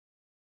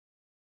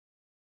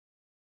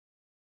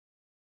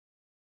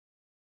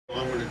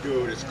I'm going to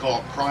do it. It's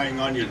called Crying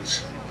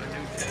Onions.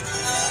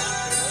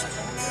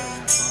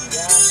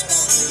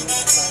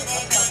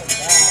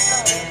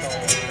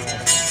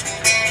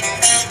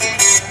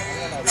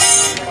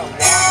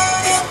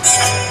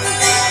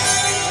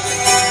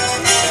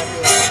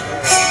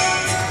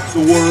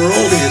 The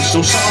world is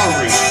so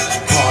sorry,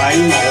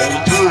 crying all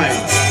the time,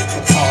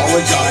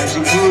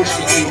 apologizing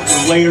constantly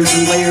for layers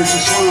and layers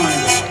of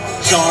slime.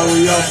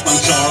 Sorry up,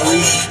 I'm sorry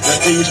that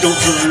things don't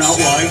turn out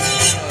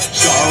right.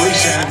 Sorry,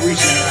 sad,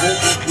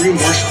 resentful,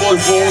 remorseful,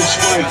 and full of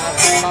spite.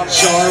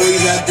 Sorry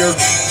that their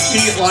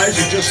idiot lives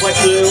are just like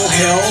little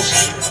hells.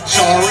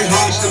 Sorry,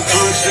 haunts them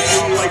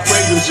constantly like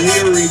ravens and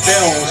eerie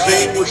bells.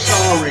 They were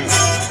sorry.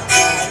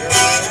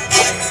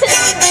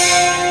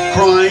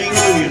 Crying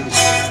onions.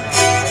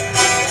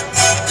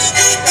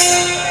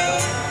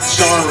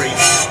 Sorry.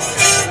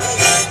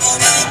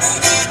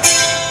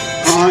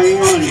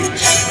 Crying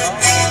onions.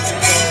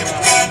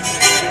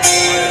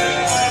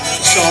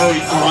 Sorry,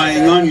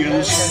 crying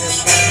onions.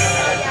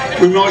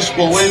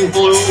 Remorseful and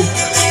blue.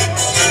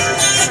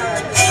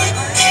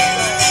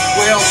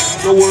 Well,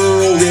 the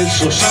world is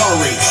so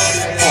sorry.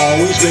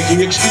 Always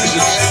making excuses.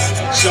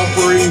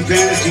 Suffering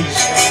vanities,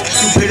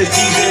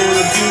 stupidities,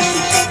 and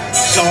abuses.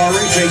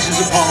 Sorry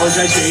faces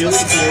apologize daily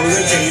for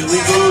their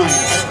daily grind.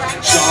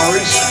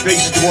 Sorry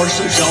faces divorce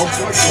themselves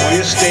for a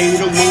joyous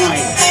state of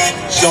mind.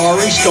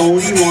 Sorry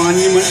stony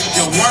monuments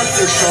shall mark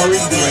their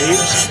sorry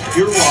graves.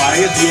 Here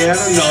lieth yet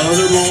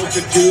another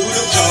multitude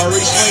of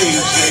sorry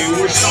slaves. They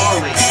were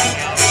sorry.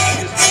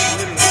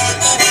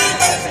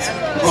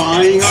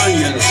 Crying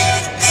onions.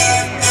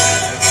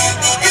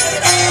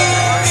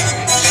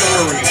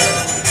 Sorry.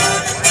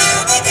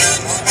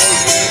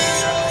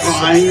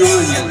 Crying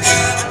onions.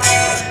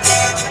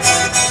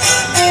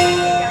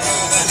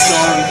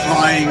 Sorry,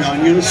 crying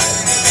onions.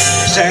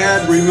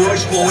 Sad,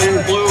 remorseful,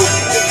 and blue.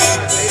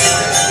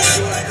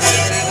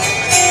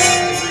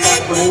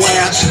 For the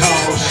last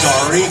how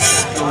sorry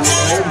the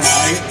world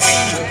might be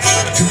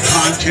to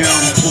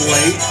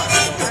contemplate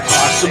the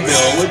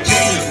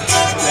possibility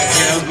that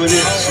heaven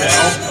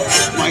itself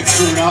might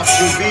turn out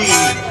to be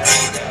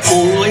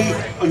only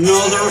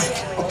another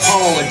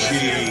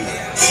apology.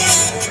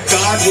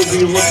 God would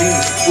be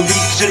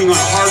sitting on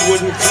a hard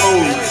wooden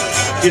throne,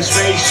 his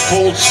face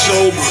cold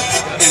sober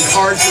and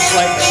hard just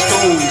like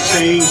stone,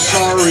 saying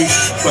sorry,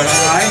 but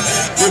I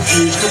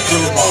refuse to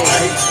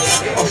provide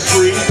a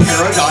free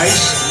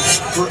paradise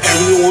for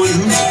everyone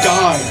who's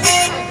died.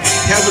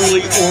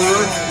 Heavenly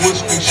order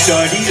must be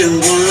studied and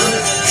learned.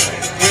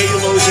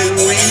 Halos and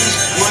wings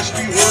must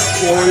be worked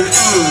for and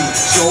earned.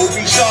 So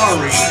be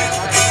sorry.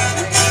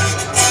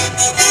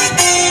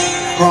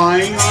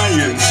 Crying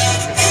onions.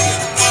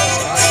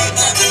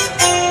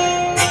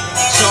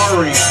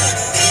 Sorry.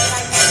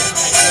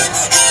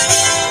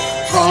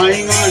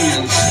 Crying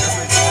onions.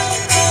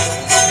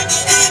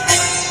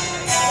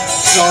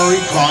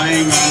 Sorry,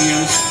 crying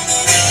onions.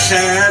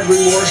 Sad,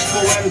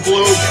 remorseful, and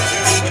blue.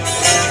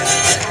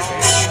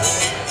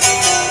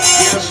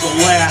 Yes, the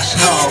last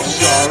how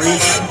sorry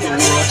the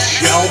world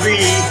shall be.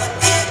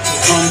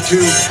 Come to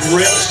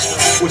grips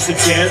with the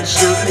dead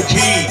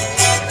certainty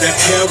that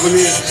heaven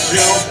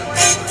itself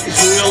is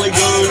really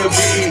gonna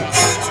be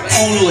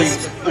only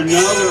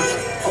another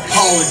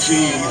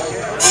apology.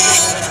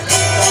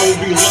 I will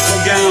be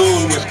looking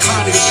down with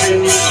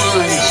condescending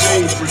eyes,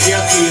 saying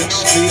forget the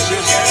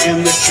excuses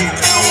and the cheap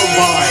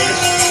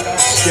alibis.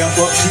 Step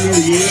up to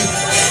me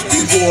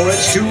before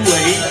it's too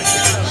late,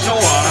 so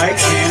I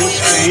can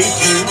spank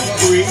you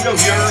free of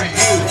your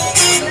hate.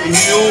 And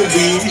you'll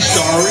be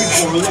sorry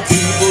for the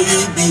people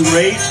you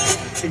berate,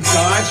 and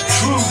God's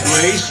true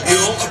grace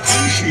you'll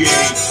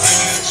appreciate.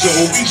 So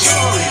be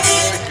sorry.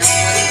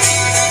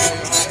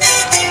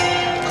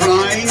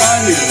 Crying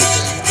onions.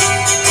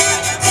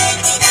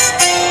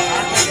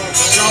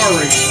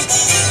 Sorry.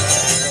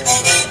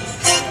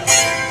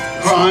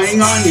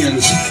 Crying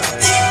onions.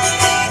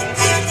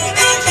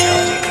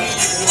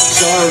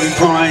 Sorry,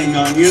 crying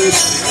onions.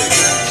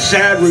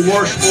 Sad,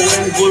 remorseful,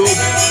 and blue.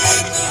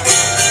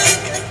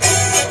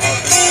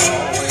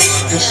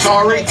 The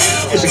sorry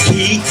is a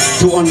key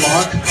to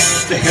unlock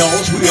the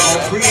hells we all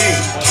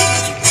create.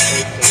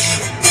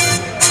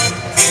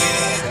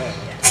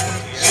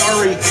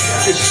 Sorry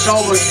is a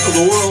solvent of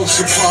the world's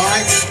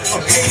supply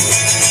of hate.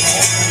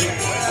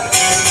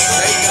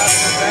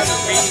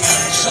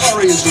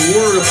 Sorry is the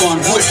word upon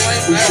which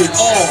we should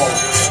all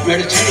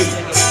meditate.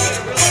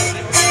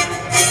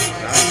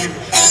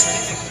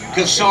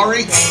 Because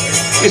sorry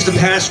is the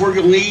password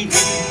you'll need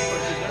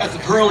at the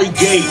pearly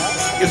gate,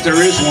 if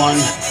there is one.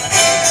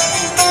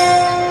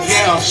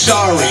 Yeah,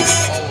 sorry.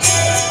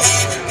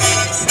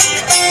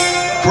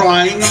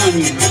 Crying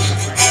onions.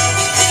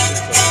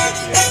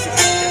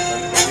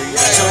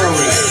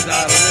 Sorry.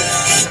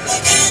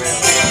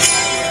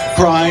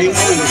 Crying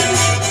onions.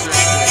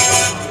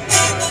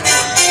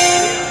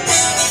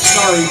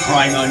 Sorry,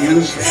 crying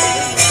onions.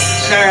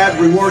 Sad,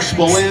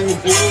 remorseful, and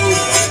blue.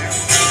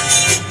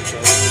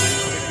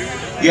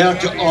 Yeah,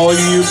 to all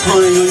you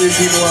crying onion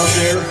people out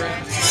there,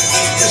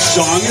 this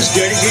song is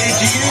dedicated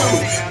to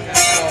you.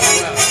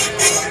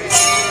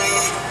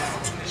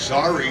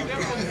 sorry.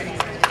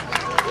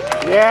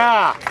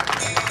 Yeah.